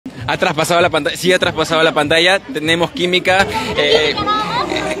Ha traspasado la pantalla, sí ha traspasado la pantalla, tenemos química,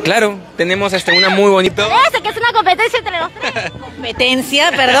 claro, tenemos una muy bonita... Eso, que es una competencia entre los tres.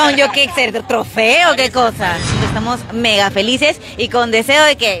 Competencia, perdón, yo qué sé, trofeo, qué cosa. Estamos mega felices y con deseo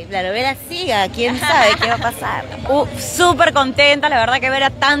de que la novela siga, quién sabe qué va a pasar. Súper contenta, la verdad que ver a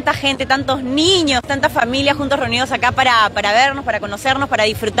tanta gente, tantos niños, tantas familias juntos reunidos acá para vernos, para conocernos, para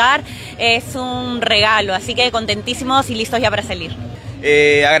disfrutar, es un regalo, así que contentísimos y listos ya para salir.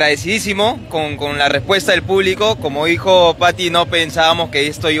 Agradecidísimo con la respuesta del público. Como dijo Patti, no pensábamos que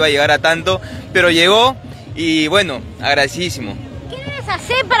esto iba a llegar a tanto, pero llegó y bueno, agradecidísimo. ¿Qué debes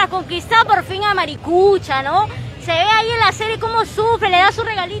hacer para conquistar por fin a Maricucha, no? Se ve ahí en la serie cómo sufre, le da su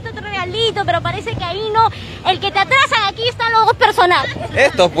regalito, otro regalito, pero parece que ahí no. El que te atrasan, aquí están los dos personajes.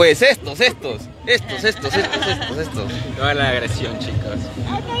 Estos pues, estos. Toda la agresión, chicos.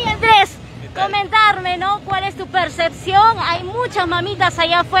 Ok, Andrés, comentarme, ¿no? ¿Cuál es tu percepción? Hay muchas mamitas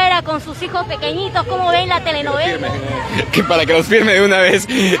allá afuera con sus hijos pequeñitos, ¿cómo ven la telenovela? Que para que los firme de una vez.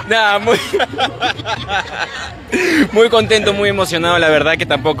 Nada, muy contento, muy emocionado, la verdad que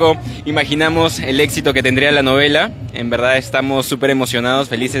tampoco imaginamos el éxito que tendría la novela. En verdad estamos súper emocionados,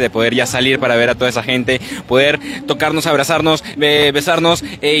 felices de poder ya salir para ver a toda esa gente, poder tocarnos, abrazarnos, besarnos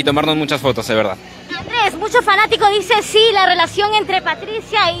y tomarnos muchas fotos, de verdad. Andrés, muchos fanáticos dicen sí, la relación entre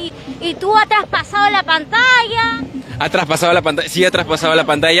Patricia y tú ha traspasado la pantalla. Ha traspasado la pantalla, sí ha traspasado la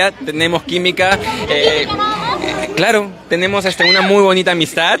pantalla, tenemos química, claro, tenemos una muy bonita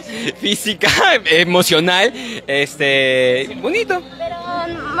amistad física, emocional, bonito. Pero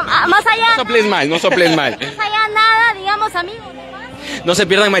más allá... No soples mal. Más allá nada, digamos amigos. No se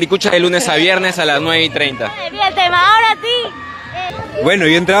pierdan Maricucha de lunes a viernes a las 9:30. Bien el tema, ahora a ti. Bueno,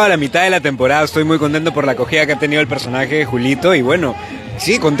 yo he entrado a la mitad de la temporada, estoy muy contento por la acogida que ha tenido el personaje de Julito y bueno,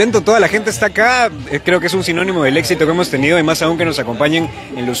 sí, contento, toda la gente está acá, creo que es un sinónimo del éxito que hemos tenido y más aún que nos acompañen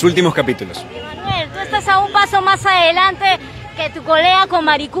en los últimos capítulos. Manuel, tú estás a un paso más adelante que tu colega con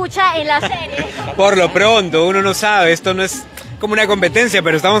Maricucha en la serie. Por lo pronto, uno no sabe, esto no es como una competencia,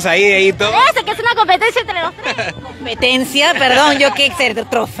 pero estamos ahí todo. Eso, que es una competencia entre los tres. Competencia, perdón, yo qué sé,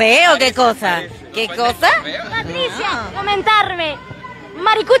 trofeo, qué cosa. ¿Qué cosa? Patricia, comentarme.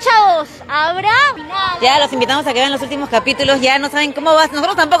 Maricucha 2, ¿habrá final? Ya los invitamos a que vean los últimos capítulos, ya no saben cómo va,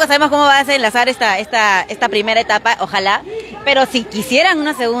 nosotros tampoco sabemos cómo va a desenlazar esta primera etapa, ojalá, pero si quisieran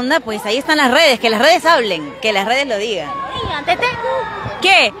una segunda, pues ahí están las redes, que las redes hablen, que las redes lo digan.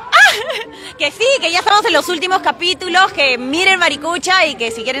 ¿Qué? Que sí, que ya estamos en los últimos capítulos, que miren Maricucha y que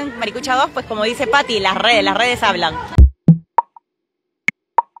si quieren Maricucha 2, pues como dice Patti, las redes hablan.